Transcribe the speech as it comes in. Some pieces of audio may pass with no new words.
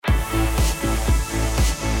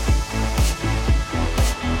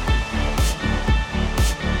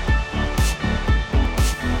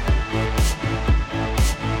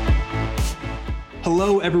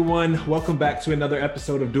Hello, everyone. Welcome back to another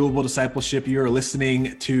episode of Doable Discipleship. You're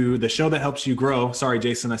listening to the show that helps you grow. Sorry,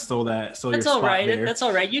 Jason, I stole That's your all spot right. there. That's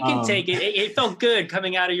all right. You can take it. It felt good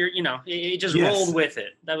coming out of your, it just rolled with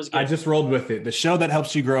it. That was good. I just rolled with it. The show that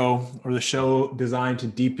helps you grow, or the show designed to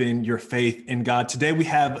deepen your faith in God. Today, we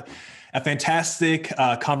have a fantastic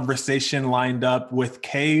conversation lined up with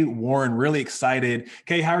Kay Warren. Really excited.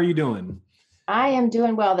 Kay, how are you doing? I am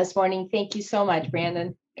doing well this morning. Thank you so much,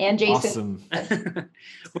 Brandon and Jason. Awesome.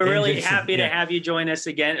 We're really happy to have you join us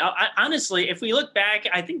again. Honestly, if we look back,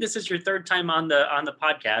 I think this is your third time on the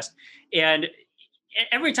podcast, and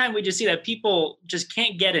every time we just see that people just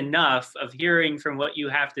can't get enough of hearing from what you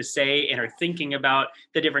have to say and are thinking about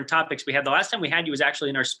the different topics we had. The last time we had you was actually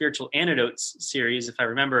in our Spiritual Antidotes series, if I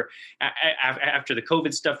remember, after the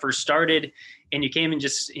COVID stuff first started, and you came and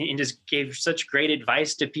just gave such great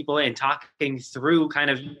advice to people and talking through kind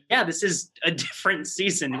of, this is a different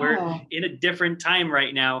season. We're in a different time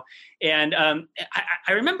right now. And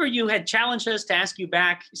I remember you had challenged us to ask you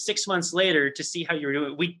back 6 months later to see how you were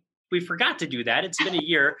doing. We forgot to do that. It's been a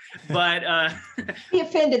year, but be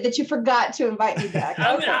offended that you forgot to invite me back.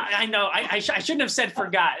 Okay. I know. I shouldn't have said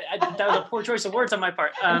forgot. That was a poor choice of words on my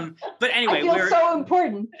part. But anyway, I feel so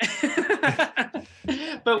important.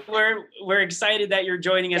 But we're excited that you're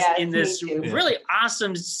joining us in this really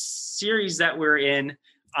awesome series that we're in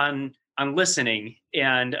on listening,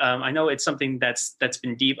 and I know it's something that's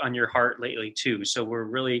been deep on your heart lately too. So we're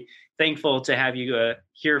really thankful to have you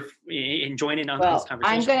here and join in on this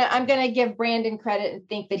conversation. I'm gonna give Brandon credit and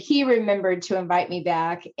think that he remembered to invite me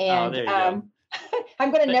back, and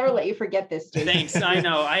I'm going to never let you forget this, Jason. Thanks. I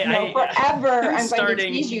know. Forever. I'm going to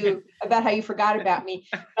tease you about how you forgot about me.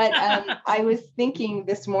 But I was thinking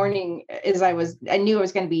this morning as I knew I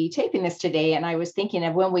was going to be taping this today. And I was thinking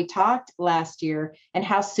of when we talked last year and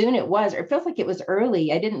how soon it was, or it feels like it was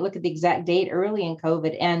early. I didn't look at the exact date, early in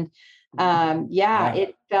COVID. And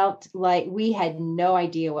it felt like we had no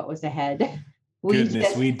idea what was ahead. We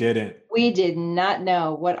didn't. We did not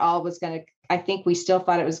know what all was going to. I think we still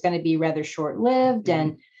thought it was going to be rather short-lived,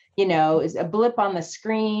 and it was a blip on the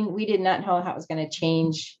screen. We did not know how it was going to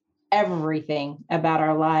change everything about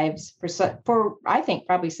our lives for I think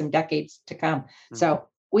probably some decades to come. Mm-hmm. So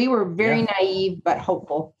we were very naive but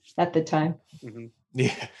hopeful at the time. Mm-hmm.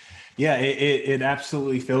 Yeah, it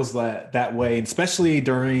absolutely feels that way, especially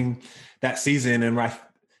during that season. And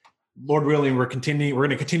Lord willing, we're going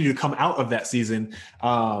to continue to come out of that season.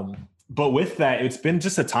 But with that, it's been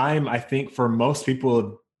just a time, I think, for most people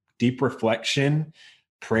of deep reflection,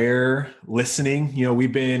 prayer, listening.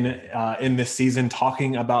 We've been in this season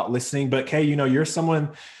talking about listening. But Kay, you're someone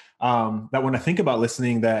that when I think about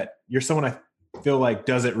listening, that you're someone I feel like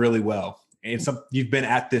does it really well. And you've been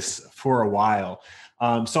at this for a while.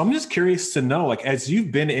 So I'm just curious to know, like, as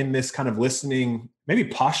you've been in this kind of listening, maybe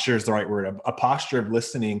posture is the right word, a posture of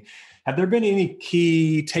listening. Have there been any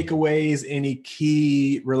key takeaways, any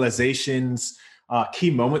key realizations, key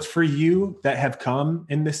moments for you that have come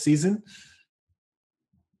in this season?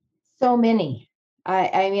 So many.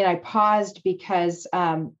 I paused because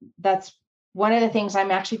that's one of the things I'm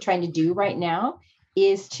actually trying to do right now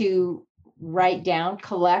is to write down,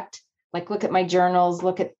 collect, look at my journals,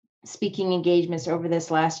 look at speaking engagements over this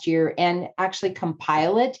last year and actually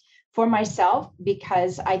compile it for myself,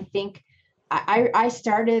 because I think I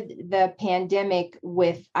started the pandemic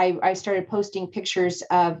with, I started posting pictures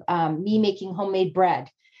of me making homemade bread,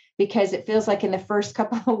 because it feels like in the first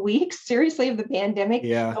couple of weeks, seriously, of the pandemic,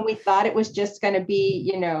 when we thought it was just going to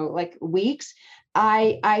be, weeks,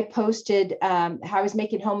 I posted how I was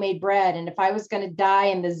making homemade bread. And if I was going to die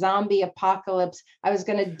in the zombie apocalypse, I was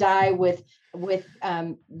going to die with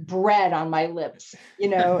bread on my lips,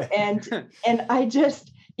 and I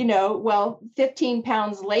just, 15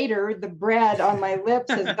 pounds later, the bread on my lips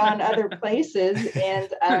has gone other places,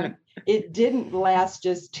 and it didn't last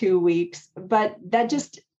just 2 weeks, but that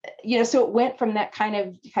just, so it went from that kind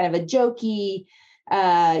of a jokey,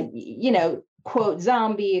 quote,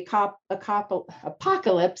 zombie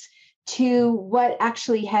apocalypse to what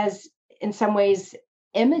actually has in some ways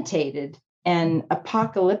imitated an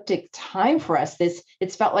apocalyptic time for us.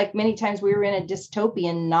 It's felt like many times we were in a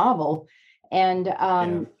dystopian novel. And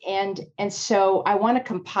so I want to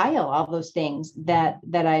compile all those things that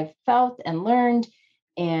I've felt and learned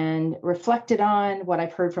and reflected on, what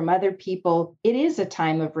I've heard from other people. It is a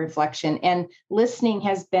time of reflection, and listening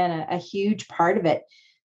has been a huge part of it.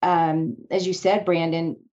 As you said,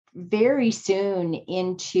 Brandon, very soon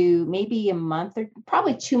into maybe a month or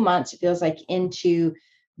probably 2 months, it feels like, into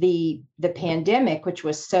the pandemic, which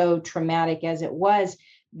was so traumatic as it was,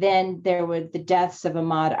 then there were the deaths of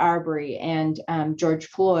Ahmaud Arbery and George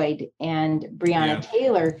Floyd and Breonna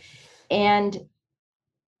Taylor. And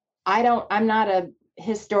I'm not a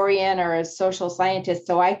historian or a social scientist,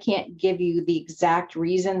 so I can't give you the exact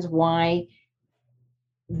reasons why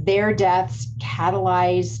their deaths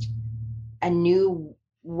catalyzed a new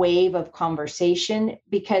wave of conversation,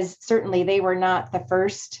 because certainly they were not the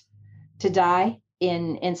first to die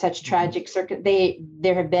in such tragic circuit.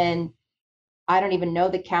 There have been, I don't even know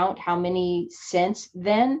the count, how many since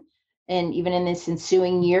then, and even in this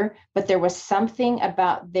ensuing year, but there was something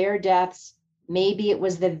about their deaths. Maybe it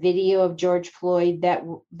was the video of George Floyd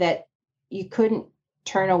that you couldn't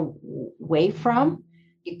turn away from.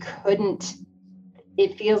 You couldn't,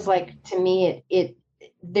 it feels like to me,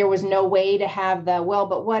 there was no way to have the, well,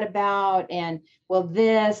 but what about, and well,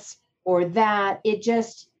 this or that. It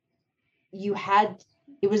just,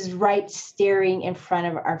 it was right staring in front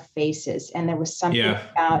of our faces. And there was something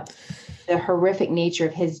about the horrific nature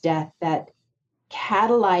of his death that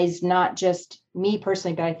catalyzed not just me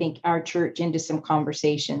personally, but I think our church into some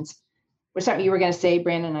conversations. Was something you were going to say,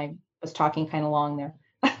 Brandon? I was talking kind of long there.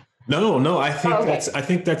 No, I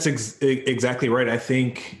think that's exactly right. I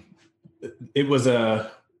think it was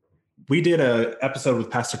we did a episode with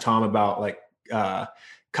Pastor Tom about like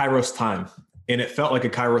Kairos time, and it felt like a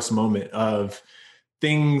Kairos moment of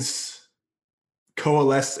things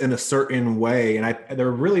coalesce in a certain way. And there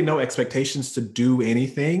were really no expectations to do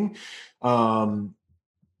anything.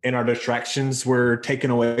 And our distractions were taken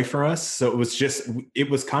away from us. So it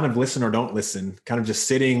was kind of listen or don't listen, kind of just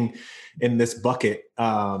sitting in this bucket,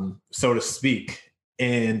 so to speak.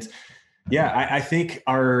 And I think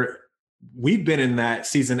we've been in that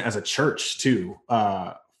season as a church too,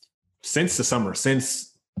 since the summer,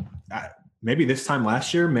 since maybe this time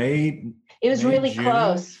last year, May. It was really June.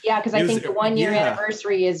 Close. Yeah. Cause I think the 1 year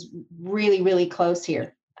anniversary is really, really close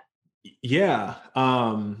here. Yeah.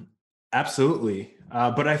 Absolutely.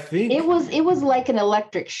 But I think it was like an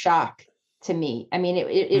electric shock to me. I mean,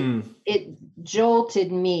 it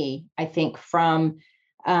jolted me, I think, from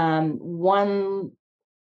one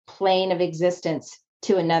plane of existence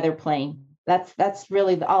to another plane. That's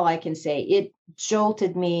really all I can say. It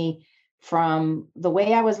jolted me from the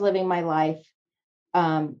way I was living my life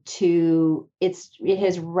to it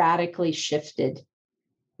has radically shifted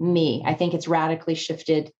me. I think it's radically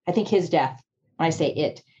shifted. I think his death, when I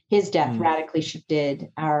say his death radically shifted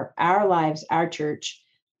our lives, our church,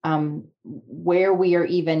 where we are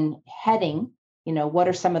even heading. What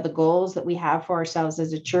are some of the goals that we have for ourselves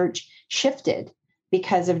as a church shifted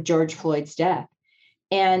because of George Floyd's death.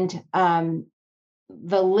 And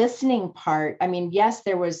the listening part, I mean, yes,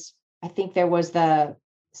 there was the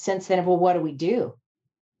sense then of, well, what do we do?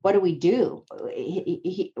 What do we do?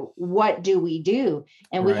 What do we do?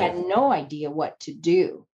 And we had no idea what to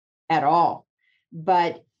do at all.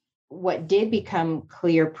 But what did become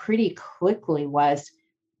clear pretty quickly was,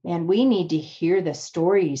 man, we need to hear the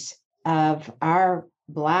stories of our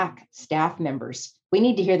Black staff members. We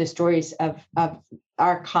need to hear the stories of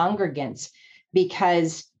our congregants,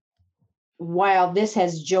 because while this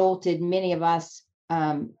has jolted many of us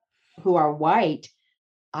who are white,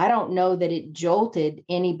 I don't know that it jolted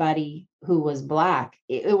anybody who was Black.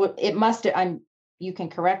 It must have, you can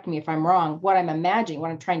correct me if I'm wrong. What I'm imagining,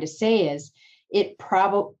 what I'm trying to say is,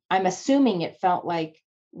 I'm assuming it felt like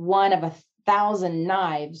one of 1,000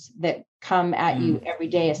 knives that come at you every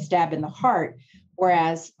day, a stab in the heart.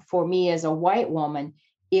 Whereas for me as a white woman,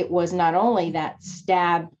 it was not only that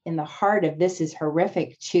stab in the heart of this is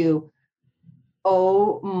horrific to,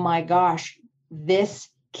 oh my gosh, this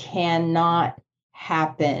cannot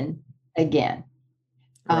happen again.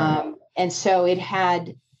 Right. And so it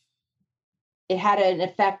had an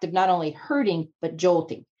effect of not only hurting, but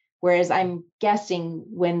jolting. Whereas I'm guessing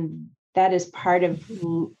when that is part of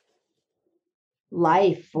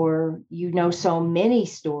life, or so many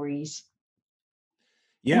stories.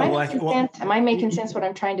 Yeah. Am I making sense what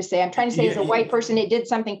I'm trying to say? I'm trying to say as a white person, it did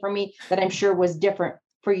something for me that I'm sure was different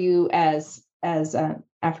for you as an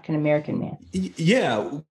African-American man.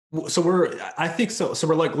 Yeah. So we're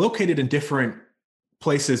like located in different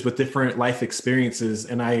places with different life experiences.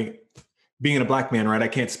 And being a Black man, right, I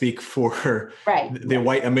can't speak for the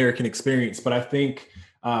white American experience, but I think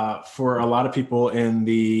for a lot of people in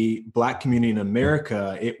the Black community in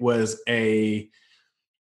America, it was a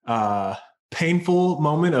painful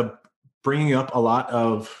moment of bringing up a lot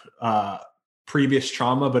of previous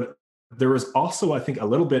trauma, but there was also, I think, a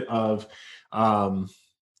little bit of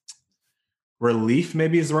relief,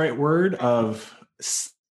 maybe is the right word, of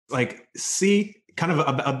like kind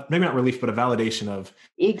of maybe not relief, but a validation of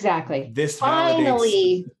exactly. This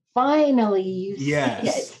finally finally you see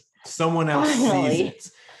Yes. it. Someone else Finally. sees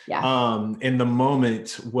it. Yeah. And the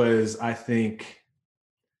moment was, I think,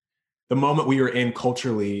 the moment we were in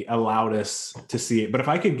culturally allowed us to see it. But if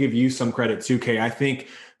I could give you some credit too, Kay, I think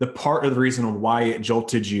the part of the reason why it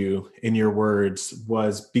jolted you in your words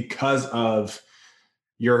was because of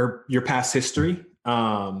your past history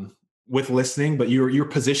with listening, but you're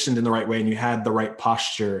positioned in the right way and you had the right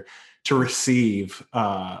posture to receive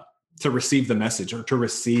the message, or to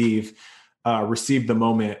receive the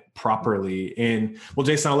moment properly. And well,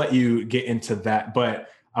 Jason, I'll let you get into that, but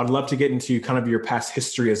I'd love to get into kind of your past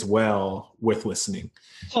history as well with listening.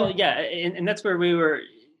 Well, yeah, and that's where we were.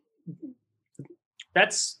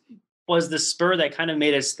 Was the spur that kind of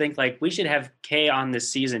made us think like we should have Kay on this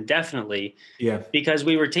season, definitely. Yeah. Because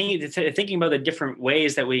we were thinking about the different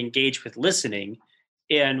ways that we engage with listening.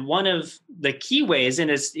 And one of the key ways,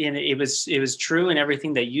 and it was true in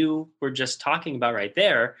everything that you were just talking about right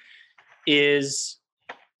there, is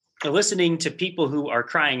listening to people who are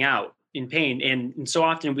crying out in pain. And so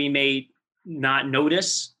often we may not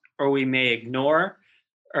notice, or we may ignore,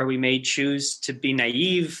 or we may choose to be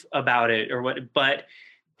naive about it, or what. But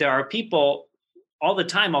there are people all the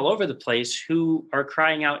time, all over the place, who are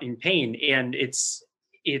crying out in pain. And it's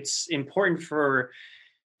important for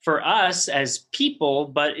us as people,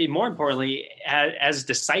 but more importantly, as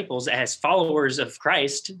disciples, as followers of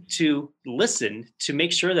Christ, to listen, to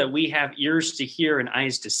make sure that we have ears to hear and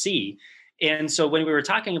eyes to see. And so when we were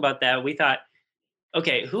talking about that, we thought,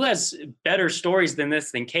 okay, who has better stories than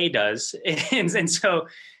Kay does? And so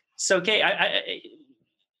Kay,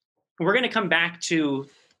 we're going to come back to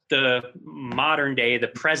the modern day, the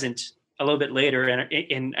present, a little bit later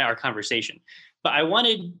in our conversation. But I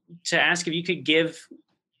wanted to ask if you could give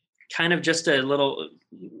kind of just a little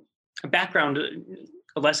background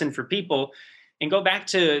lesson for people, and go back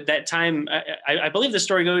to that time. I believe the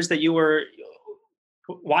story goes that you were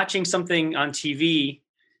watching something on TV,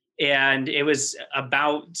 and it was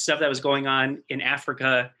about stuff that was going on in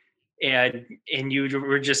Africa, and you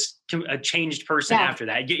were just a changed person after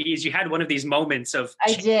that. You had one of these moments of.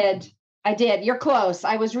 I did. You're close.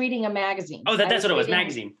 I was reading a magazine. Oh, that's what it was.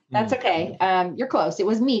 Magazine. That's okay. You're close. It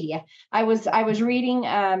was media. I was reading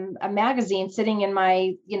a magazine, sitting in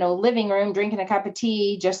my living room, drinking a cup of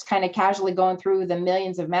tea, just kind of casually going through the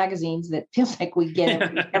millions of magazines that feels like we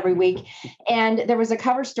get every week. And there was a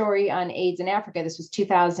cover story on AIDS in Africa. This was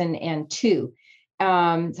 2002.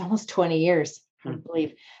 It's almost 20 years. I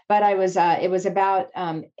believe, but it was about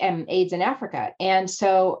AIDS in Africa. And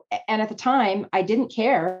at the time I didn't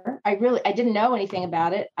care. I didn't know anything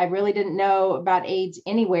about it. I really didn't know about AIDS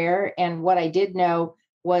anywhere. And what I did know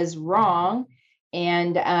was wrong.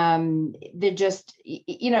 And I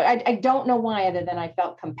don't know why, other than I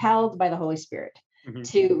felt compelled by the Holy Spirit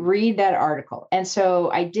to read that article. And so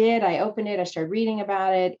I did. I opened it. I started reading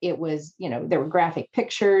about it. It was, there were graphic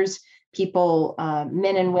pictures. People,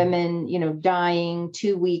 men and women, dying,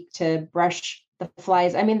 too weak to brush the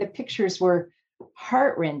flies. I mean, the pictures were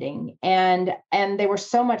heartrending, and they were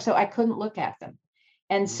so much so I couldn't look at them.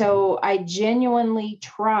 And so I genuinely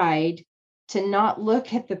tried to not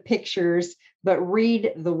look at the pictures, but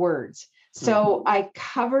read the words. So I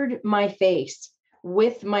covered my face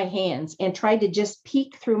with my hands and tried to just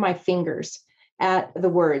peek through my fingers at the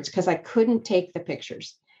words, because I couldn't take the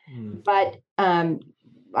pictures. But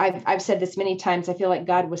I've said this many times, I feel like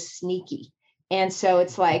God was sneaky. And so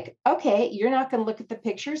it's like, okay, you're not going to look at the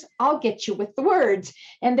pictures. I'll get you with the words.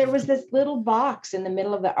 And there was this little box in the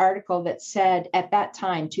middle of the article that said, at that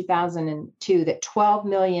time, 2002, that 12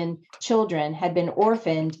 million children had been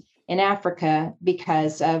orphaned in Africa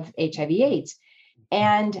because of HIV/AIDS.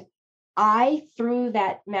 And I threw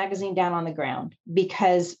that magazine down on the ground,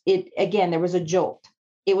 because there was a jolt.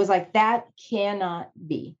 It was like, that cannot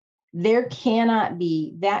be. There cannot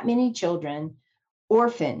be that many children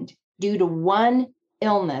orphaned due to one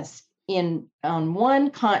illness on one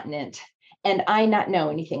continent, and I not know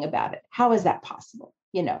anything about it. How is that possible?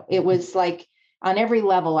 It was like, on every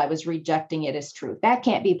level, I was rejecting it as truth. That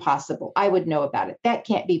can't be possible. I would know about it. That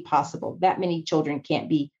can't be possible. That many children can't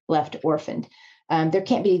be left orphaned. There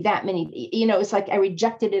can't be that many, it's like I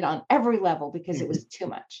rejected it on every level because it was too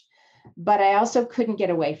much. But I also couldn't get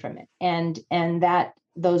away from it. And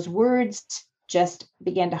those words just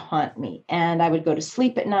began to haunt me. And I would go to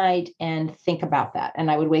sleep at night and think about that.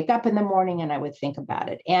 And I would wake up in the morning and I would think about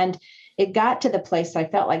it. And it got to the place I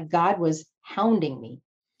felt like God was hounding me.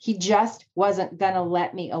 He just wasn't going to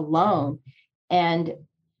let me alone. And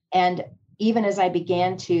even as I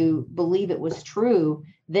began to believe it was true,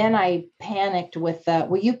 then I panicked with,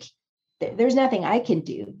 there's nothing I can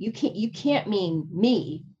do. You can't mean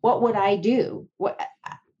me. What would I do?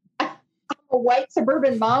 a white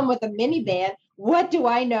suburban mom with a minivan. What do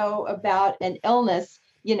I know about an illness,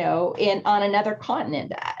 on another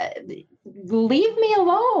continent? Leave me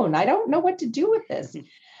alone. I don't know what to do with this.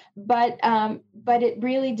 But it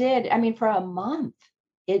really did. I mean, for a month,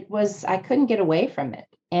 I couldn't get away from it,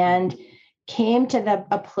 and came to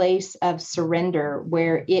a place of surrender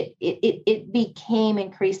where it became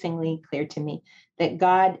increasingly clear to me that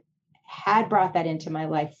God had brought that into my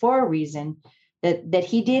life for a reason, that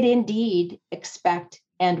he did indeed expect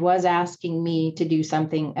and was asking me to do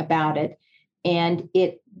something about it. And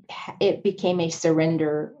it became a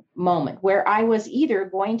surrender moment where I was either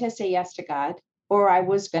going to say yes to God or I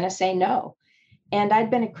was going to say no. And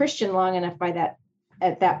I'd been a Christian long enough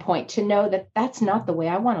at that point to know that that's not the way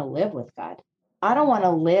I want to live with God. I don't want to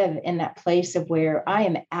live in that place of where I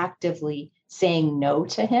am actively saying no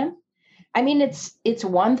to him. I mean, it's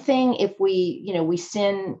one thing if we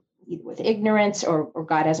sin with ignorance or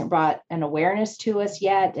God hasn't brought an awareness to us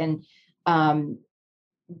yet.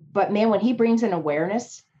 But man, when he brings an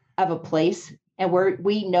awareness of a place and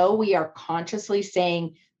we know we are consciously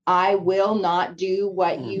saying, I will not do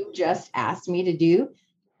what you just asked me to do.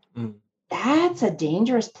 That's a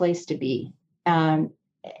dangerous place to be.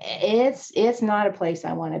 It's not a place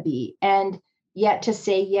I want to be. And yet to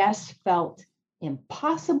say yes felt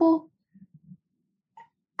impossible,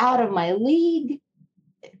 out of my league,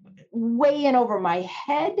 way in over my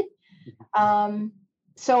head.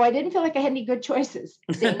 So I didn't feel like I had any good choices.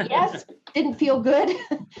 Saying yes didn't feel good,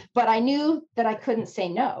 but I knew that I couldn't say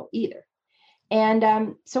no either.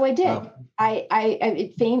 And so I did. Wow.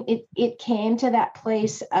 It came to that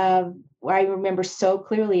place of where I remember so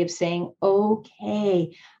clearly of saying,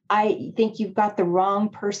 okay, I think you've got the wrong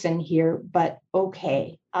person here, but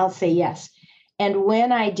okay, I'll say yes. And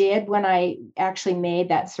when I actually made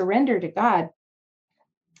that surrender to God,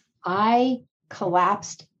 I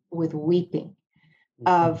collapsed with weeping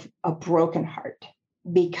of a broken heart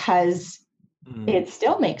because it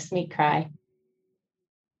still makes me cry.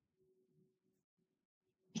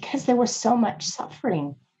 Because there was so much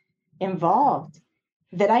suffering involved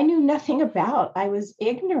that I knew nothing about. I was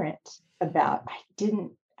ignorant about. I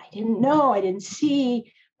didn't know. I didn't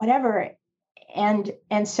see, whatever. And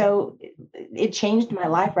so it changed my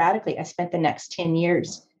life radically. I spent the next 10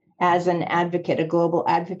 years as an advocate, a global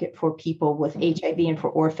advocate for people with HIV and for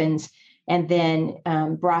orphans, and then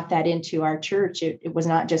brought that into our church. It was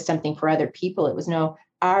not just something for other people. It was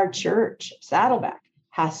our church, Saddleback,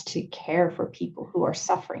 has to care for people who are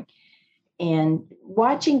suffering. And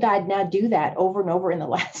watching God now do that over and over in the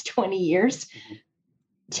last 20 years,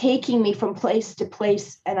 taking me from place to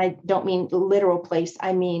place, and I don't mean literal place,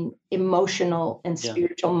 I mean emotional and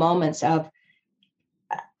spiritual moments of,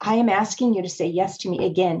 I am asking you to say yes to me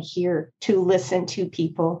again here, to listen to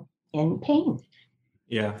people in pain.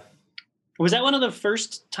 Yeah. Was that one of the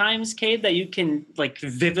first times, Cade, that you can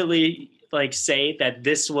vividly say that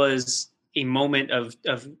this was a moment of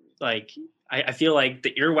I feel like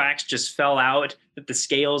the earwax just fell out, that the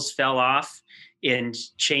scales fell off and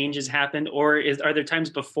change has happened? Or are there times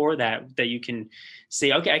before that you can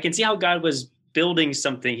say, okay, I can see how God was building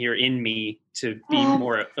something here in me to be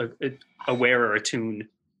more aware or attuned?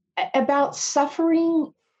 About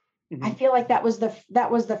suffering, I feel like that was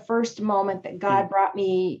the first moment that God brought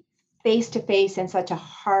me face to face in such a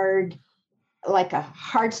hard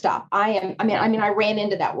stop. I ran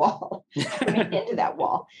into that wall.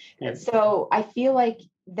 Yeah. So I feel like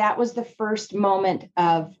that was the first moment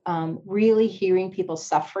of really hearing people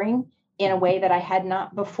suffering in a way that I had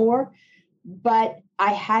not before. But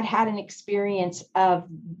I had an experience of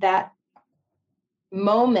that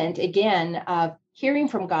moment again of hearing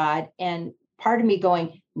from God, and part of me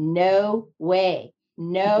going, no way.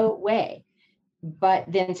 But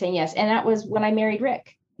then saying yes. And that was when I married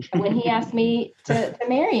Rick. When he asked me to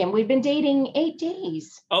marry him. We'd been dating 8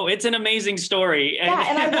 days. Oh, it's an amazing story. Yeah,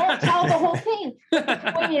 and I won't tell the whole thing. But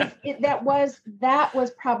the point is, that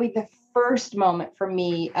was probably the first moment for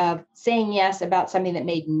me of saying yes about something that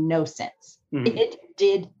made no sense. It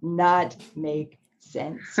did not make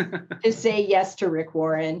sense to say yes to Rick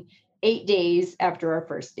Warren 8 days after our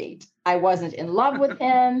first date. I wasn't in love with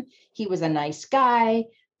him. He was a nice guy,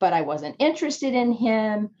 but I wasn't interested in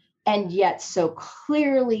him. And yet so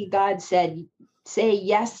clearly God said, say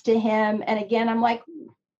yes to him. And again, I'm like,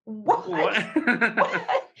 what?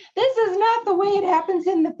 This is not the way it happens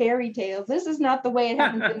in the fairy tales. This is not the way it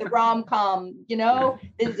happens in the rom-com.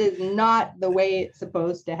 This is not the way it's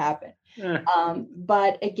supposed to happen.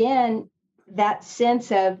 But again, that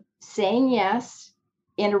sense of saying yes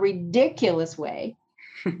in a ridiculous way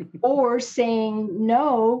or saying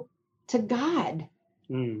no to God.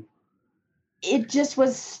 It just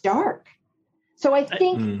was stark. So I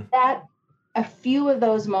think that a few of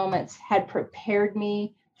those moments had prepared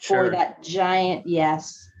me for that giant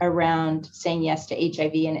yes around saying yes to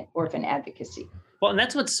HIV and orphan advocacy. Well, and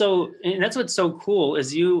that's what's so cool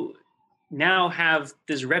is you now have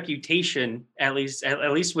this reputation, at least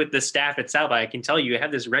with the staff at Salvi. I can tell you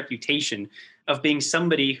have this reputation of being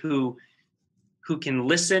somebody who can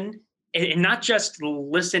listen, and not just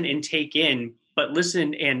listen and take in, but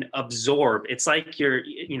listen and absorb. It's like you're,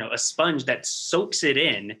 a sponge that soaks it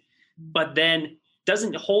in, but then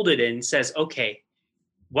doesn't hold it in, says, okay,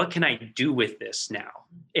 what can I do with this now?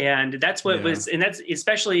 And that's what was, and that's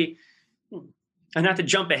especially, and not to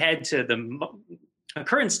jump ahead to the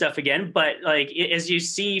current stuff again, but like, as you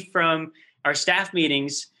see from our staff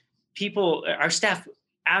meetings, our staff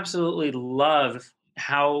absolutely love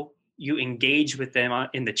how you engage with them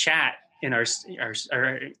in the chat, in our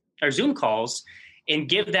Zoom calls, and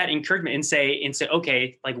give that encouragement and say,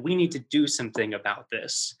 okay, like we need to do something about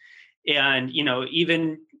this. And,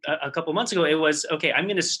 even a couple months ago, it was, okay, I'm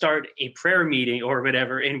going to start a prayer meeting or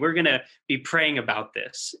whatever, and we're going to be praying about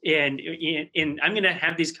this. And I'm going to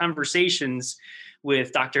have these conversations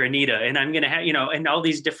with Dr. Anita, and I'm going to have, and all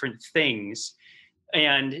these different things.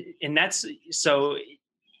 And that's, so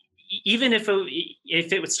even if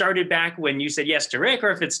it started back when you said yes to Rick, or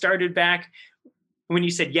if it started back when you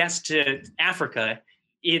said yes to Africa,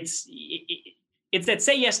 it's that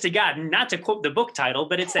say yes to God, not to quote the book title,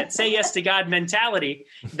 but it's that say yes to God mentality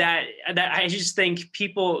that I just think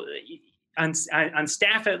people on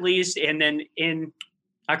staff, at least, and then in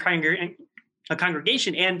a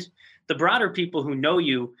congregation and the broader people who know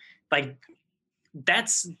you, like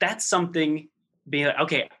that's something being like,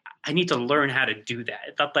 okay, I need to learn how to do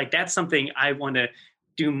that. Like that's something I want to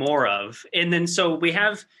do more of. And then so we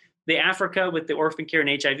have the Africa with the orphan care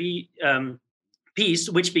and HIV piece,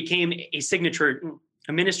 which became a signature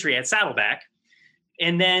ministry at Saddleback.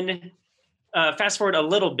 And then fast forward a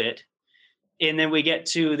little bit, and then we get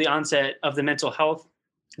to the onset of the mental health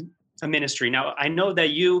ministry. Now, I know that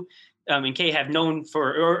you and Kay have known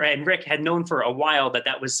and Rick had known for a while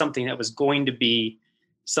that was something that was going to be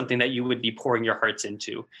something that you would be pouring your hearts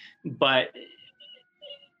into. But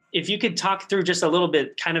if you could talk through just a little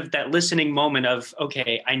bit, kind of that listening moment of,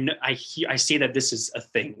 okay, I see that this is a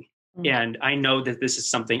thing. And I know that this is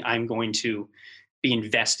something I'm going to be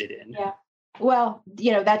invested in. Yeah. Well,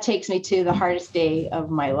 that takes me to the hardest day of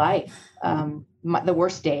my life, the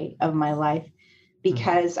worst day of my life,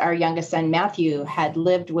 because our youngest son, Matthew, had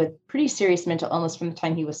lived with pretty serious mental illness from the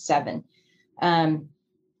time he was 7.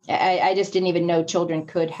 I just didn't even know children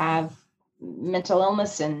could have mental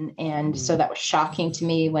illness. And so that was shocking to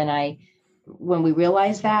me when we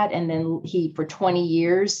realized that. And then he, for 20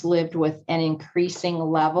 years, lived with an increasing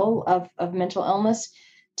level of mental illness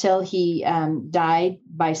till he died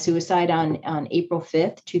by suicide on April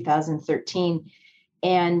 5th, 2013.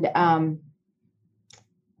 And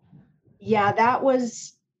that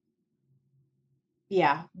was,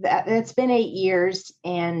 that's been 8 years.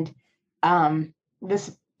 And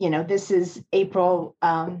this is April,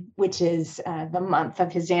 which is the month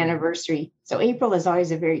of his anniversary. So April is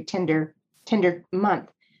always a very tender month.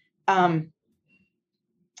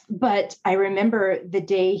 But I remember the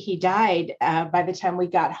day he died, by the time we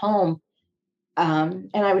got home, and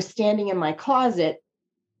I was standing in my closet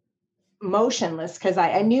motionless, because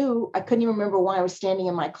I knew I couldn't even remember why I was standing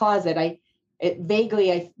in my closet. I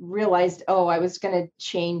realized, I was going to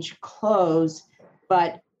change clothes,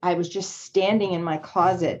 but I was just standing in my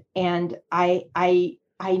closet, and I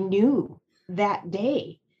knew that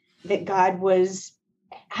day that God was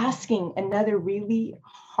asking another really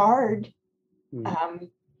hard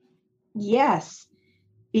yes,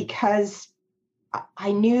 because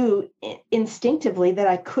I knew instinctively that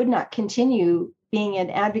I could not continue being an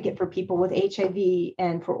advocate for people with HIV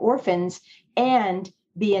and for orphans, and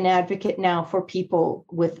be an advocate now for people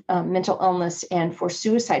with mental illness and for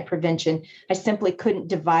suicide prevention. I simply couldn't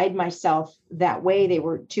divide myself that way. They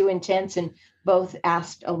were too intense, and both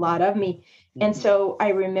asked a lot of me. And so I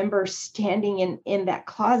remember standing in that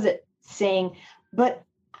closet saying, but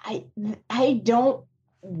I don't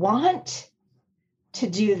want to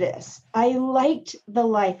do this. I liked the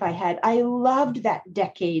life I had. I loved that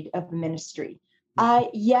decade of ministry.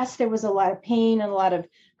 Yes, there was a lot of pain and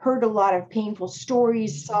heard a lot of painful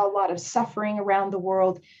stories, saw a lot of suffering around the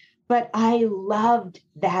world, but I loved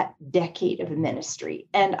that decade of ministry.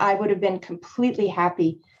 And I would have been completely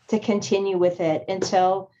happy to continue with it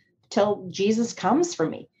until Jesus comes for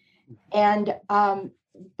me. And,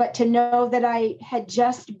 but to know that I had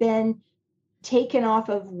just been taken off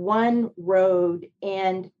of one road,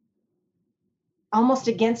 and almost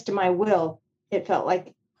against my will, it felt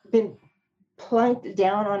like been plunked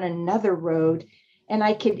down on another road. And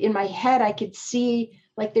in my head, I could see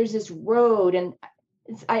like there's this road, and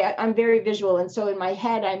I'm very visual. And so in my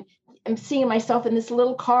head, I'm seeing myself in this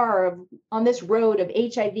little car on this road of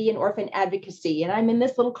HIV and orphan advocacy. And I'm in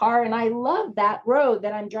this little car, and I love that road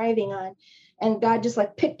that I'm driving on. And God just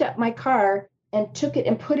like picked up my car and took it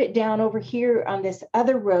and put it down over here on this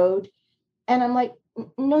other road. And I'm like,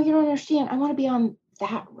 no, you don't understand. I want to be on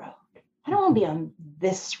that road. I don't want to be on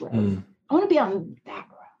this road. I want to be on that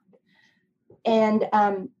road.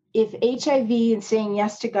 And if HIV and saying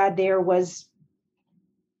yes to God there was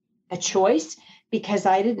a choice, because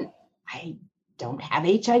I don't have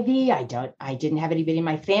HIV. I didn't have anybody in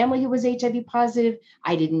my family who was HIV positive.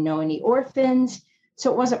 I didn't know any orphans.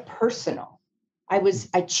 So it wasn't personal.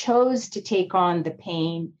 I chose to take on the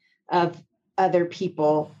pain of other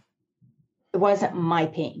people. It wasn't my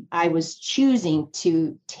pain. I was choosing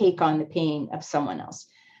to take on the pain of someone else.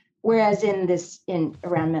 Whereas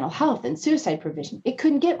around mental health and suicide prevention, it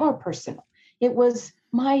couldn't get more personal. It was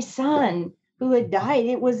my son who had died.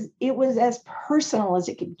 It was as personal as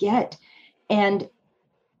it could get. And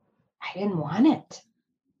I didn't want it.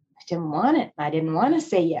 I didn't want it. I didn't want to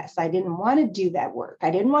say yes. I didn't want to do that work.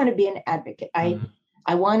 I didn't want to be an advocate. I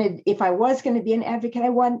wanted, if I was going to be an advocate,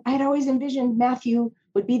 I'd always envisioned Matthew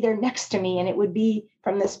would be there next to me, and it would be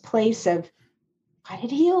from this place of God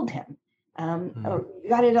had healed him.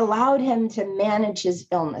 God had allowed him to manage his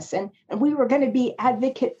illness, and we were going to be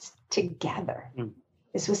advocates together.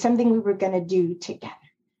 This was something we were going to do together.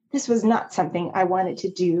 This was not something I wanted to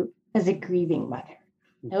do as a grieving mother.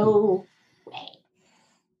 No way.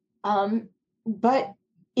 But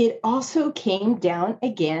it also came down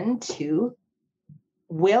again to,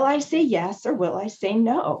 will I say yes or will I say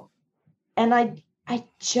no? And I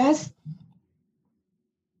just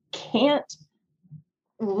can't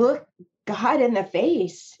look God in the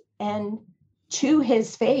face and to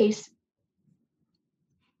his face,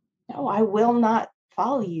 no, I will not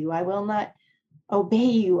follow you. I will not obey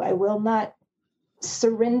you. I will not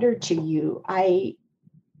surrender to you. I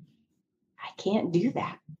can't do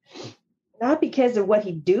that. Not because of what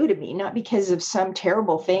he'd do to me, not because of some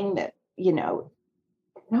terrible thing that, no,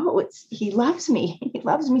 he loves me. He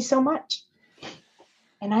loves me so much.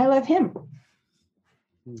 And I love him.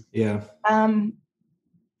 Yeah.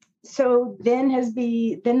 So then there's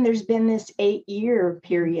been this 8-year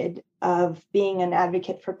period of being an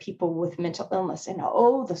advocate for people with mental illness. And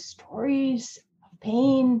the stories of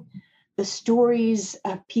pain, the stories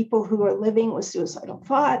of people who are living with suicidal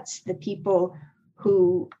thoughts, the people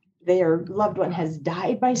who their loved one has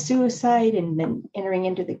died by suicide and then entering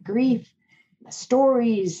into the grief, the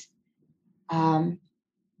stories.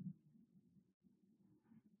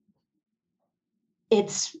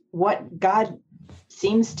 It's what God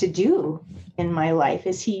seems to do in my life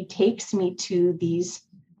is he takes me to these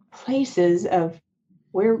places of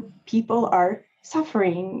where people are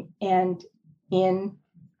suffering and in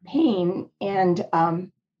pain. And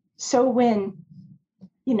so when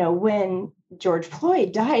George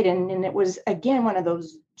Floyd died, and it was again one of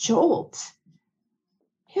those jolts,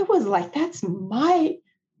 it was like, that's my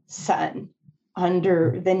son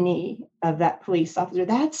under the knee of that police officer.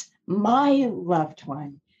 That's my loved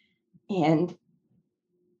one. And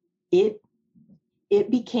it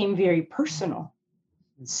became very personal.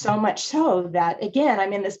 So much so that, again,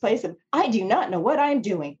 I'm in this place of, I do not know what I'm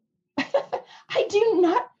doing. I do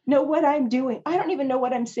not know what I'm doing. I don't even know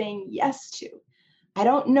what I'm saying yes to. I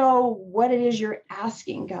don't know what it is you're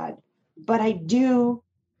asking, God, but I do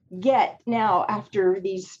get now, after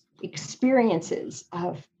these experiences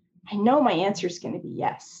of, I know my answer is going to be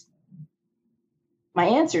yes. My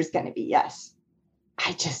answer is going to be yes.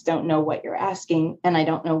 I just don't know what you're asking, and I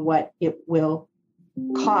don't know what it will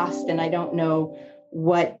cost, and I don't know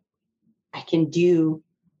what I can do,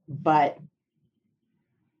 but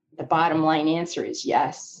the bottom line answer is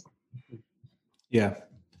yes. Yeah.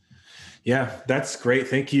 Yeah, that's great.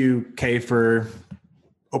 Thank you, Kay, for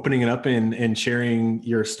opening it up and sharing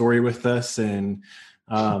your story with us, and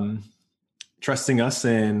trusting us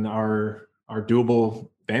and our doable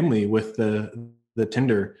family with the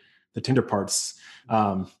tender parts.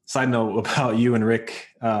 Side note about you and Rick,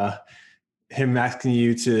 him asking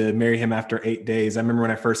you to marry him after 8 days. I remember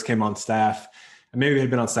when I first came on staff, I maybe had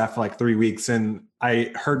been on staff for like 3 weeks, and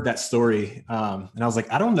I heard that story. And I was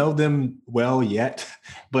like, I don't know them well yet,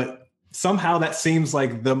 but somehow that seems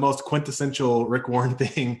like the most quintessential Rick Warren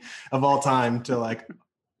thing of all time to like,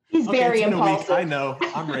 he's very impulsive. I know,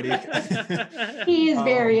 I'm ready. He is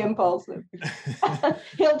very impulsive.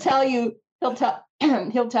 He'll tell you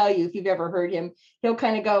if you've ever heard him, he'll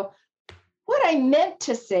kind of go, what I meant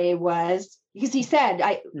to say was, because he said,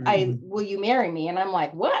 I will you marry me? And I'm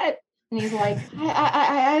like, what? And he's like,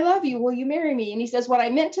 I love you. Will you marry me? And he says, what I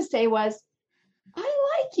meant to say was, I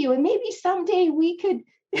like you. And maybe someday we could.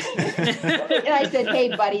 And I said,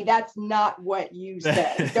 hey, buddy, that's not what you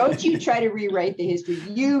said. Don't you try to rewrite the history.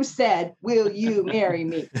 You said, will you marry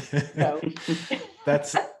me? So.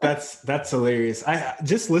 That's hilarious. I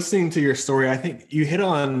just listening to your story, I think you hit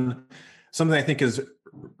on something I think is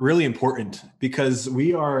really important, because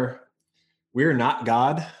we're not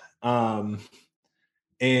God.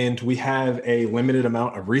 And we have a limited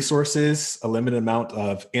amount of resources, a limited amount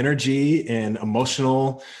of energy and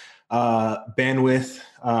emotional bandwidth.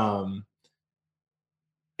 And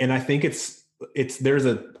I think there's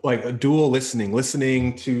a dual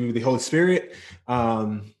listening to the Holy Spirit,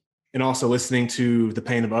 and also listening to the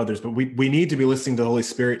pain of others. But we need to be listening to the Holy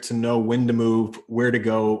Spirit to know when to move, where to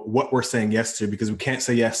go, what we're saying yes to, because we can't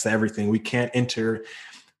say yes to everything. We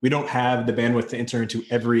don't have the bandwidth to enter into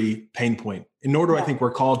every pain point, and nor do I think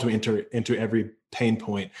we're called to enter into every pain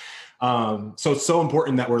point. So it's so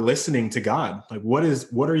important that we're listening to God. Like, what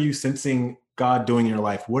are you sensing God doing in your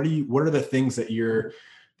life? What are the things that you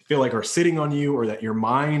feel like are sitting on you, or that your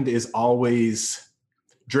mind is always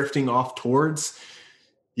drifting off towards?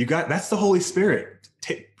 That's the Holy Spirit.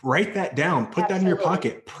 Write that down, put that in your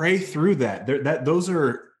pocket, pray through that. Those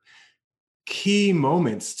are key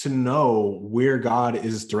moments to know where God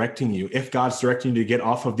is directing you. If God's directing you to get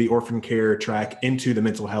off of the orphan care track into the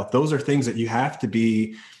mental health, those are things that you have to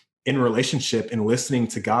be in relationship and listening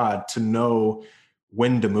to God to know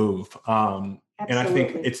when to move. And I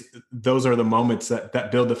think those are the moments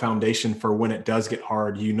that build the foundation for when it does get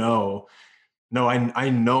hard. I know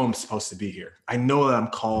I'm supposed to be here. I know that I'm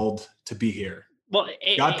called to be here. Well,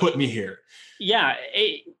 God put me here. Yeah.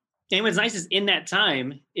 And what's nice is in that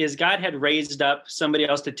time is God had raised up somebody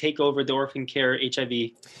else to take over the orphan care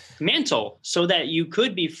HIV mantle, so that you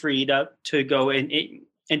could be freed up to go and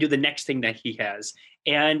do the next thing that he has.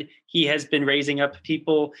 And he has been raising up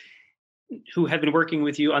people who have been working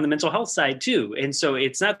with you on the mental health side too. And so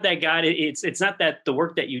it's not that God, it's not that the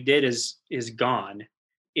work that you did is gone.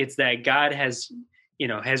 It's that God has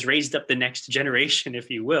raised up the next generation, if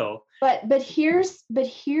you will. But here's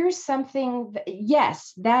something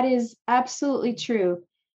yes, that is absolutely true.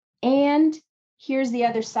 And here's the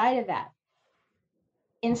other side of that.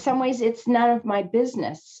 In some ways, it's none of my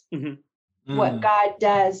business what God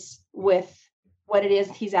does with what it is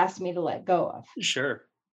he's asked me to let go of. Sure.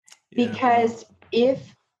 Because if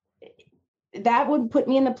that would put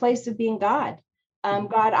me in the place of being God.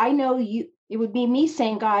 God, I know you, it would be me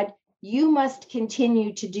saying, God, you must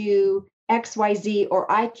continue to do XYZ,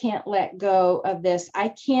 or I can't let go of this. I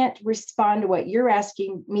can't respond to what you're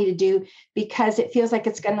asking me to do because it feels like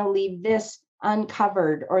it's going to leave this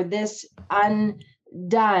uncovered, or this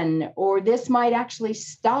undone, or this might actually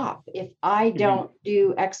stop if I don't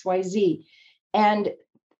do XYZ. And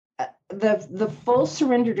the full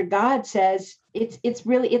surrender to God says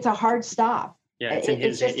it's a hard stop. Yeah,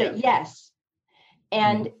 it's just a yes.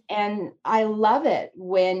 And I love it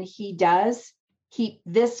when he does keep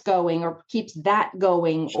this going, or keeps that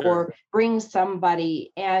going, or brings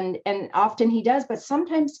somebody, and often he does, but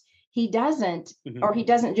sometimes he doesn't, or he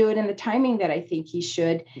doesn't do it in the timing that I think he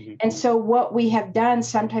should. And so what we have done,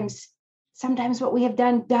 sometimes what we have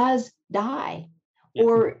done does die,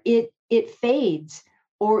 or it fades,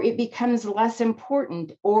 or it becomes less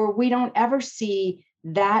important, or we don't ever see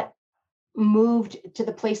that moved to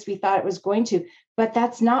the place we thought it was going to. But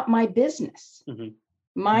that's not my business.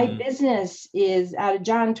 My business is out of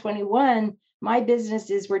John 21. My business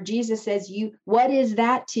is where Jesus says, what is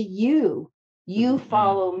that to you? You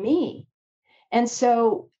follow me. And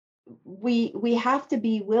so we have to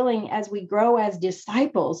be willing, as we grow as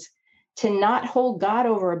disciples, to not hold God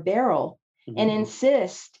over a barrel and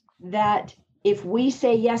insist that if we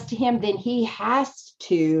say yes to him, then he has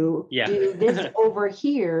to do this over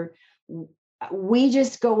here. We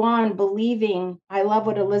just go on believing. I love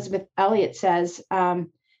what Elizabeth Elliot says.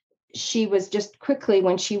 She was just quickly,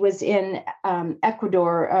 when she was in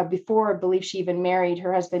Ecuador, before I believe she even married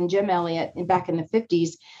her husband, Jim Elliot, back in the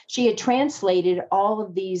 50s, she had translated all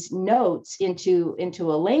of these notes into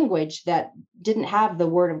a language that didn't have the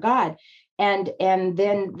word of God. And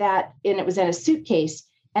then it was in a suitcase,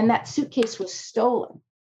 and that suitcase was stolen.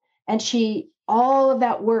 And all of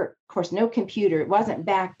that work, of course, no computer, it wasn't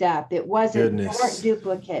backed up. There weren't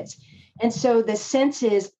duplicates. And so the sense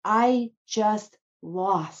is, I just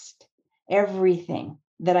lost everything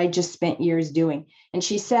that I just spent years doing. And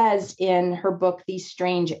she says in her book, These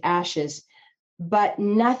Strange Ashes, but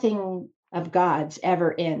nothing of God's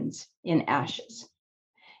ever ends in ashes.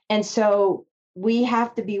 And so we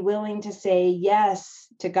have to be willing to say yes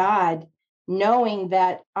to God, knowing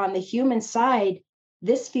that on the human side,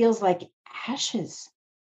 this feels like ashes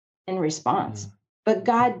in response. But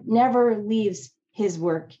God never leaves his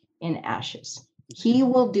work in ashes. He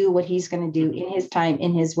will do what he's going to do in his time,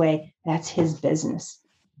 in his way. That's his business.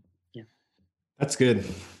 Yeah. That's good.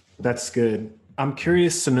 That's good. I'm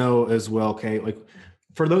curious to know as well, Kate, like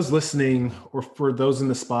for those listening or for those in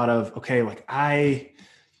the spot of, okay, like I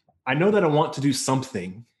know that I want to do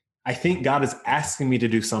something. I think God is asking me to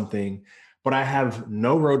do something, but I have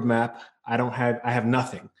no roadmap. I have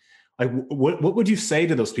nothing. Like what would you say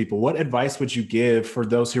to those people? What advice would you give for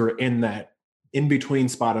those who are in that in between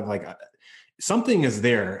spot of like, something is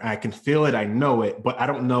there. I can feel it. I know it, but I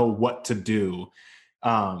don't know what to do.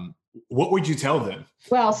 What would you tell them?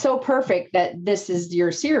 Well, so perfect that this is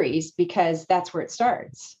your series, because that's where it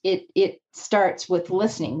starts. It starts with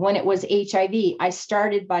listening. When it was HIV, I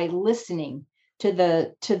started by listening to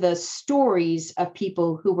the stories of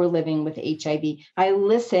people who were living with HIV. I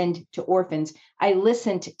listened to orphans. I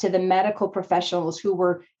listened to the medical professionals who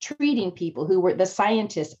were treating people, who were the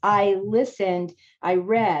scientists. I listened, I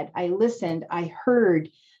read, I listened, I heard.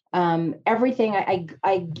 Everything.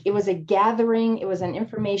 It was a gathering. It was an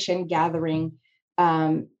information gathering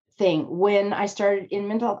thing. When I started in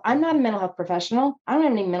mental health, I'm not a mental health professional. I don't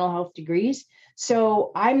have any mental health degrees,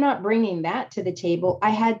 so I'm not bringing that to the table. I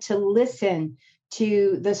had to listen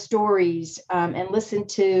to the stories and listen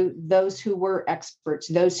to those who were experts,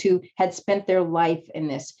 those who had spent their life in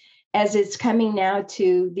this. As it's coming now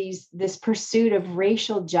to this pursuit of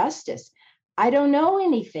racial justice, I don't know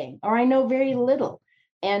anything, or I know very little.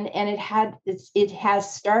 And it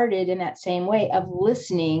has started in that same way of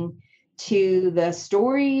listening to the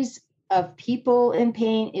stories of people in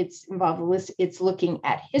pain. It's involved. It's looking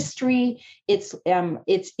at history. I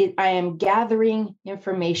am gathering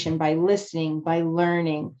information by listening, by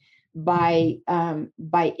learning, by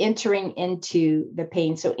entering into the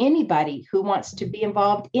pain. So anybody who wants to be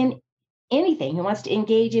involved in anything, who wants to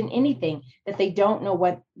engage in anything that they don't know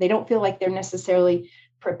what, they don't feel like they're necessarily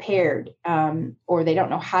prepared, or they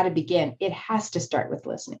don't know how to begin, it has to start with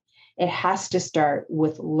listening. It has to start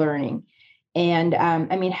with learning. And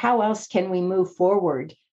how else can we move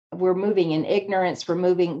forward? We're moving in ignorance.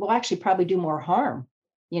 We'll actually probably do more harm,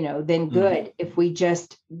 than good if we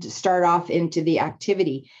just start off into the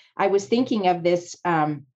activity. I was thinking of this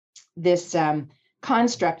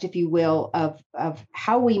construct, if you will, of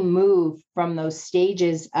how we move from those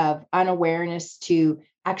stages of unawareness to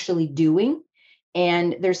actually doing.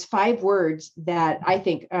 And there's 5 words that I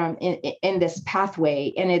think in this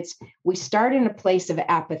pathway, and we start in a place of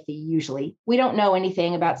apathy. Usually we don't know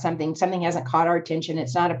anything about something hasn't caught our attention.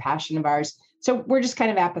 It's not a passion of ours. So we're just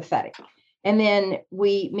kind of apathetic. And then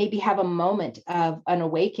we maybe have a moment of an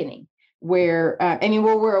awakening where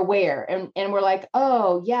we're aware and we're like,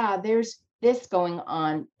 oh yeah, there's this going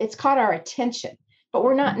on. It's caught our attention, but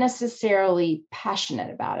we're not necessarily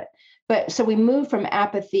passionate about it. But so we move from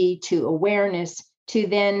apathy to awareness to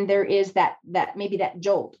then there is that maybe that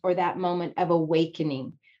jolt or that moment of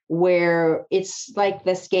awakening where it's like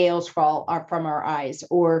the scales fall from our eyes,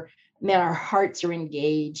 or man, our hearts are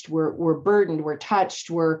engaged. We're burdened. We're touched.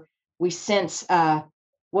 We sense,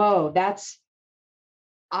 whoa,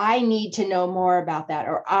 I need to know more about that,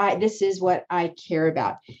 or this is what I care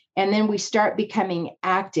about. And then we start becoming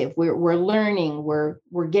active. We're learning,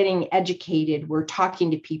 we're getting educated, we're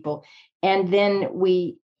talking to people. And then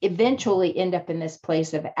we eventually end up in this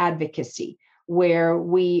place of advocacy where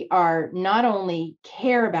we are not only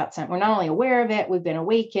care about something, we're not only aware of it, we've been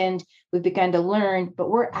awakened, we've begun to learn, but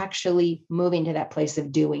we're actually moving to that place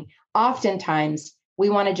of doing. Oftentimes we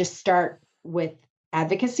want to just start with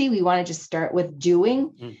advocacy. We want to just start with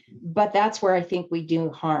doing, but that's where I think we do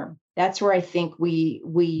harm. That's where I think we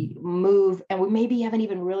move, and we maybe haven't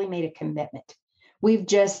even really made a commitment. We've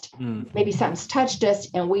just maybe something's touched us,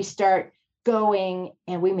 and we start going,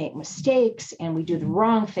 and we make mistakes, and we do the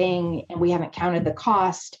wrong thing, and we haven't counted the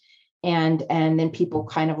cost, and then people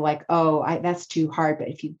kind of like, oh, that's too hard. But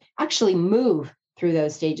if you actually move through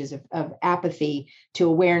those stages of apathy to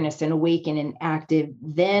awareness and awaken and active,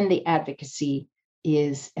 then the advocacy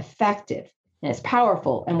is effective and it's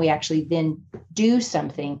powerful, and we actually then do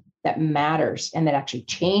something that matters and that actually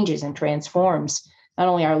changes and transforms not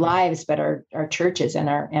only our lives but our churches and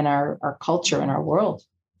our culture and our world.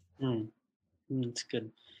 That's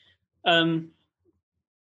good. We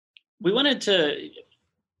wanted to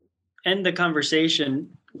end the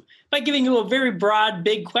conversation by giving you a very broad,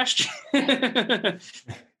 big question.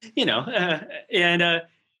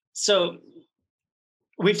 So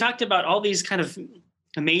we've talked about all these kind of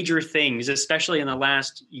major things, especially in the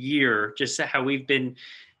last year, just how we've been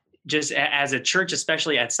just as a church,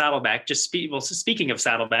 especially at Saddleback, speaking of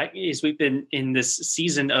Saddleback, is we've been in this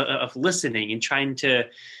season of listening and trying to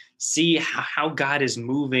see how God is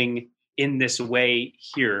moving in this way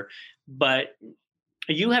here. But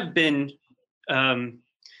you have been an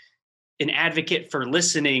advocate for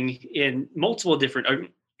listening in multiple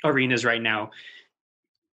different arenas right now.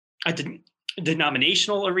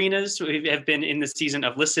 Denominational arenas, we have been in the season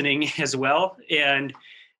of listening as well. And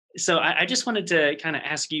so I just wanted to kind of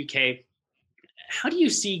ask you, Kay, how do you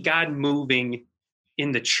see God moving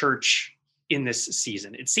in the church in this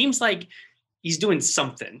season? It seems like he's doing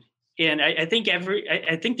something. And I think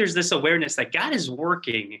there's this awareness that God is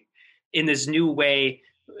working in this new way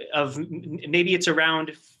of, maybe it's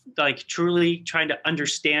around like truly trying to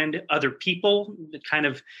understand other people, kind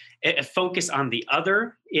of a focus on the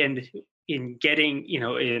other, and in getting,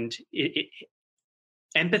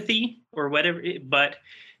 empathy or whatever, but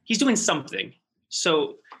he's doing something.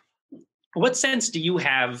 So what sense do you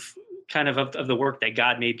have kind of the work that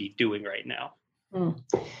God may be doing right now?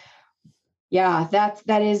 Yeah,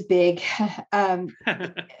 that is big. But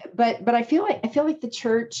I feel like the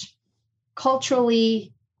church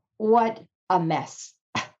culturally, what a mess.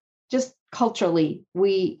 Just culturally,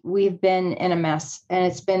 we've been in a mess, and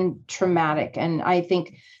it's been traumatic. And I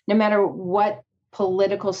think no matter what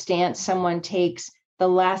political stance someone takes, the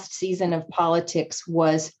last season of politics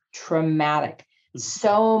was traumatic.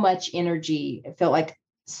 So much energy. It felt like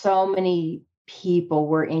so many people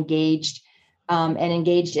were engaged and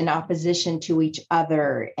engaged in opposition to each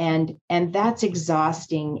other. And that's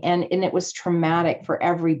exhausting. And it was traumatic for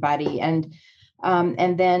everybody. And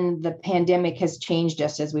then the pandemic has changed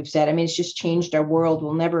us, as we've said. I mean, it's just changed our world.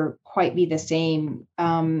 We'll never quite be the same.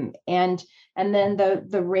 And then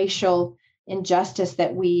the racial injustice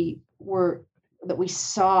that we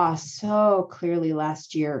saw so clearly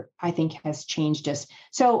last year, I think has changed us.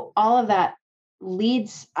 So all of that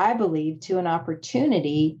leads, I believe, to an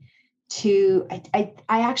opportunity to, I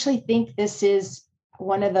actually think this is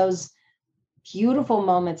one of those beautiful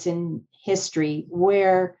moments in history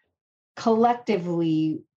where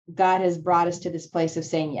collectively God has brought us to this place of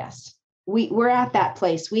saying yes. We're at that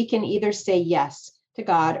place. We can either say yes to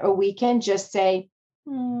God, or we can just say,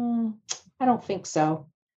 I don't think so,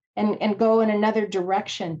 and go in another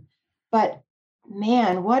direction. But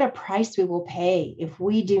man, what a price we will pay if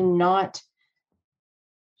we do not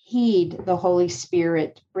heed the Holy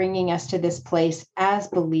Spirit bringing us to this place as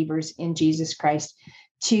believers in Jesus Christ,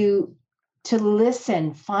 to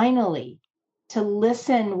listen, finally, to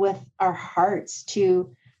listen with our hearts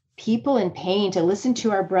to people in pain, to listen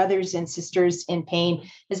to our brothers and sisters in pain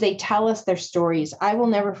as they tell us their stories. I will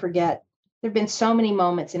never forget, there have been so many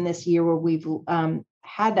moments in this year where we've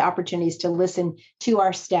had the opportunities to listen to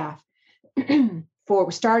our staff.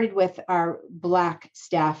 Started with our Black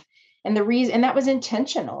staff. And that was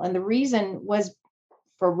intentional. And the reason was,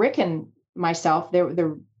 for Rick and myself,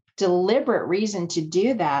 the deliberate reason to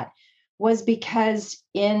do that was because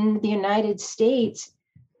in the United States,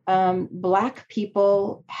 Black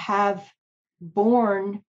people have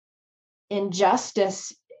borne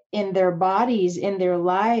injustice in their bodies, in their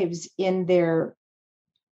lives, in their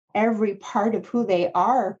every part of who they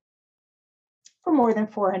are for more than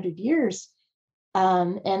 400 years.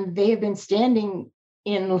 And they have been standing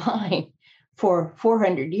in line for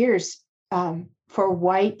 400 years for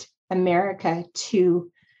white America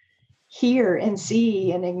to hear and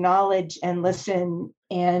see and acknowledge and listen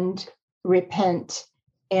and repent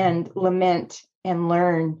and lament and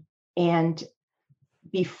learn. And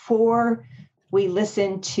before we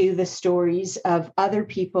listen to the stories of other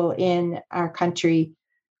people in our country,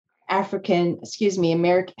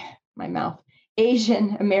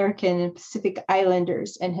 Asian American and Pacific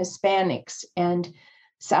Islanders and Hispanics and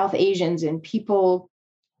South Asians and people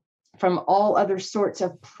from all other sorts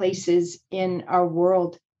of places in our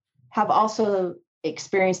world have also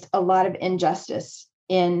experienced a lot of injustice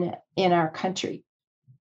in our country.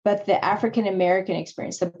 But the African American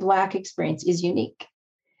experience, the Black experience, is unique.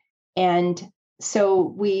 And so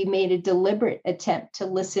we made a deliberate attempt to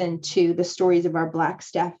listen to the stories of our Black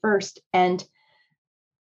staff first. And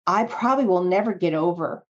I probably will never get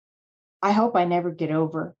over. I hope I never get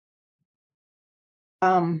over.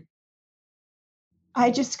 I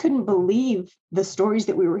just couldn't believe the stories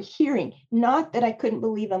that we were hearing. Not that I couldn't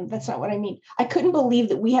believe them. That's not what I mean. I couldn't believe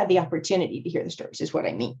that we had the opportunity to hear the stories, is what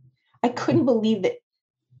I mean. I couldn't believe that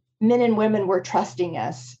men and women were trusting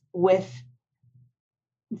us with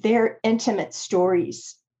their intimate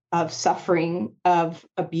stories of suffering, of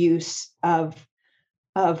abuse, of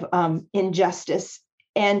injustice.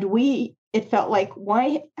 And we it felt like,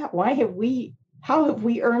 how have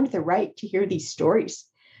we earned the right to hear these stories?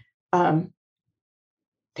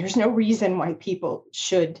 There's no reason why people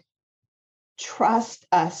should trust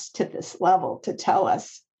us to this level to tell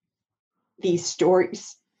us these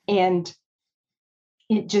stories. And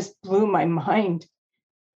it just blew my mind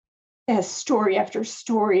as story after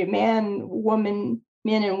story, men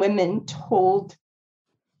and women told.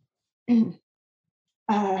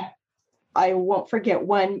 I won't forget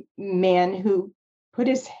one man who put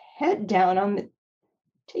his head down on the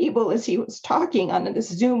table as he was talking on this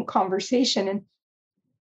Zoom conversation, and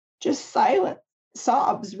just silent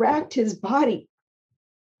sobs racked his body.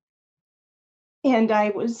 And I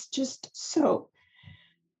was just so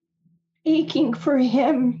aching for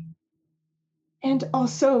him, and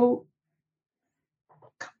also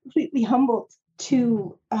completely humbled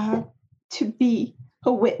to be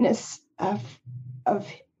a witness of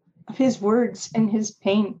his words and his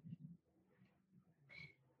pain.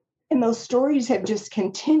 And those stories have just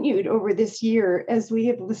continued over this year as we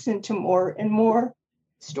have listened to more and more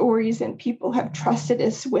stories, and people have trusted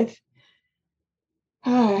us with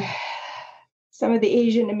some of the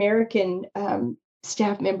Asian American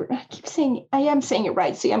staff member. I am saying it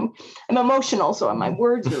right. See, I'm emotional, so my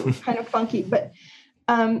words are kind of funky, but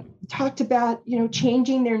talked about,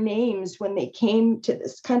 changing their names when they came to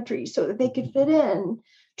this country so that they could fit in,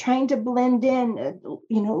 trying to blend in.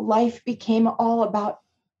 Life became all about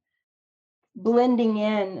blending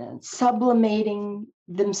in and sublimating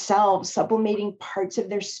themselves, sublimating parts of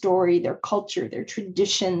their story, their culture, their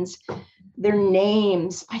traditions, their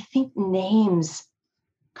names. I think names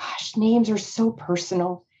are so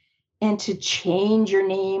personal. And to change your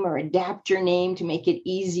name or adapt your name to make it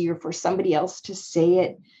easier for somebody else to say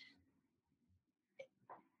it,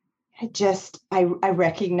 I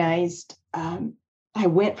recognized, I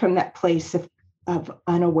went from that place of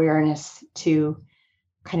unawareness to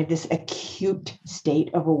kind of this acute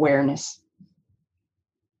state of awareness.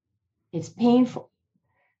 It's painful.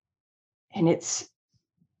 And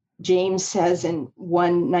James says in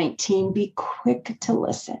 1:19, be quick to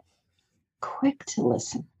listen,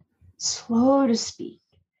 slow to speak,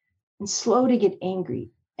 and slow to get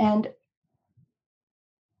angry. And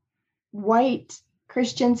white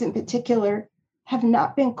Christians in particular have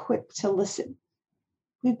not been quick to listen.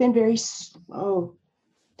 We've been very slow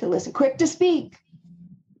to listen, quick to speak,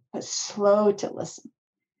 but slow to listen.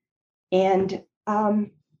 And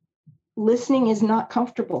listening is not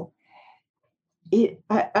comfortable.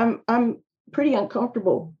 I'm pretty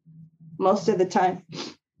uncomfortable most of the time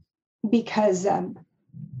because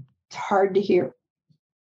it's hard to hear.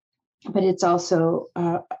 But it's also,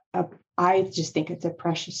 I just think it's a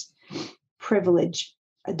precious privilege.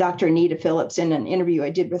 Dr. Anita Phillips, in an interview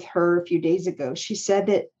I did with her a few days ago, she said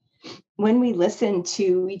that when we listen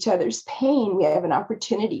to each other's pain, we have an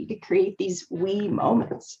opportunity to create these we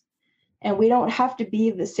moments. And we don't have to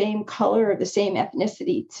be the same color or the same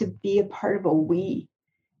ethnicity to be a part of a we.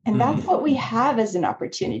 And that's what we have as an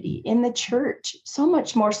opportunity in the church, so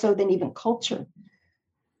much more so than even culture,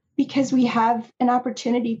 because we have an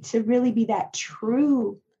opportunity to really be that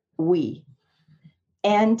true we.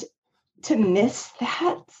 And to miss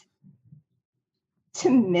that,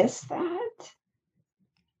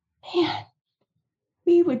 man,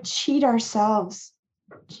 we would cheat ourselves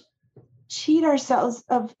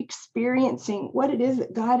of experiencing what it is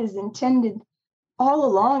that God has intended all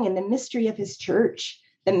along in the mystery of his church,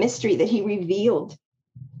 the mystery that he revealed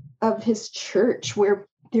of his church, where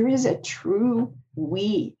there is a true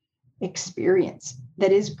we experience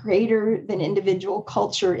that is greater than individual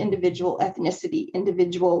culture, individual ethnicity,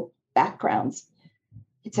 individual backgrounds.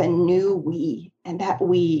 It's a new we, and that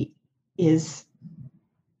we is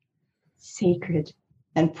sacred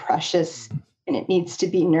and precious, and it needs to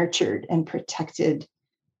be nurtured and protected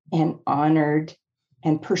and honored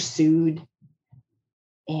and pursued.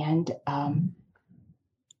 And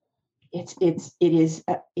it is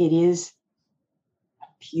a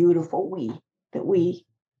beautiful we that we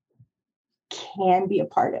can be a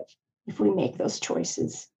part of if we make those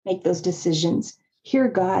choices, make those decisions, hear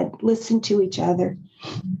God, listen to each other,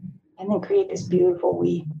 and then create this beautiful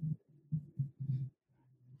we.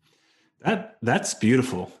 That's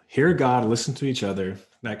beautiful. Hear God, listen to each other.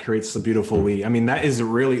 That creates a beautiful we. I mean, that is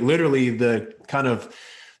really literally the kind of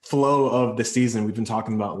flow of the season. We've been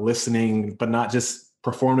talking about listening, but not just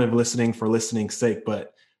performative listening for listening's sake,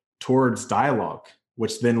 but towards dialogue,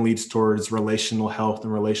 which then leads towards relational health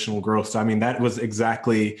and relational growth. So, I mean, that was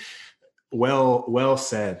exactly well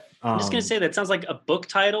said. I'm just going to say that sounds like a book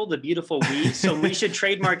title, The Beautiful We. So we should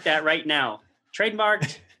trademark that right now.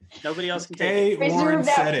 Trademarked. Nobody else can take it. Warren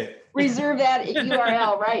said it. Reserve that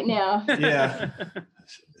URL right now. Yeah,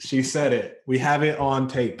 she said it. We have it on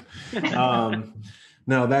tape.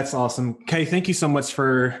 No, that's awesome. Kay, thank you so much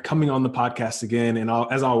for coming on the podcast again. And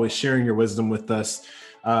as always, sharing your wisdom with us,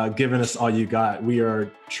 giving us all you got. We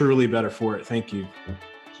are truly better for it. Thank you. Thank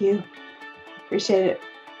you. Appreciate it.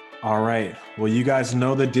 All right. Well, you guys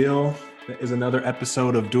know the deal. That is another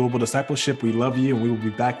episode of Doable Discipleship. We love you, and we will be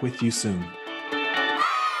back with you soon.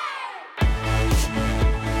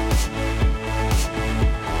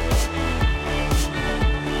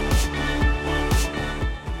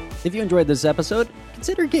 If you enjoyed this episode,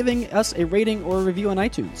 consider giving us a rating or a review on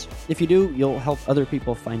iTunes. If you do, you'll help other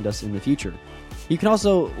people find us in the future. You can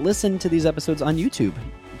also listen to these episodes on YouTube.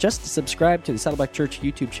 Just subscribe to the Saddleback Church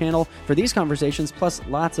YouTube channel for these conversations, plus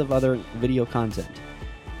lots of other video content.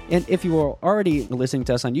 And if you are already listening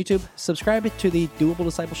to us on YouTube, subscribe to the Doable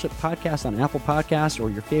Discipleship podcast on Apple Podcasts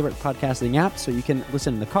or your favorite podcasting app so you can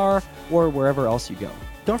listen in the car or wherever else you go.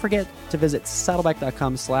 Don't forget to visit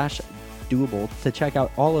saddleback.com/doable to check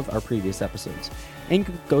out all of our previous episodes. And you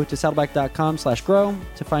can go to saddleback.com/grow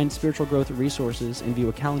to find spiritual growth resources and view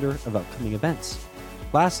a calendar of upcoming events.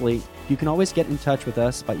 Lastly, you can always get in touch with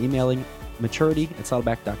us by emailing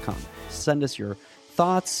maturity@saddleback.com. Send us your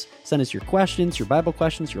thoughts, send us your questions, your Bible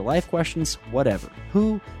questions, your life questions, whatever.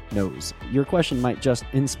 Who knows? Your question might just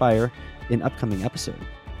inspire an upcoming episode.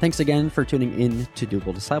 Thanks again for tuning in to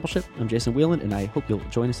Doable Discipleship. I'm Jason Whelan, and I hope you'll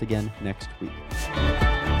join us again next week.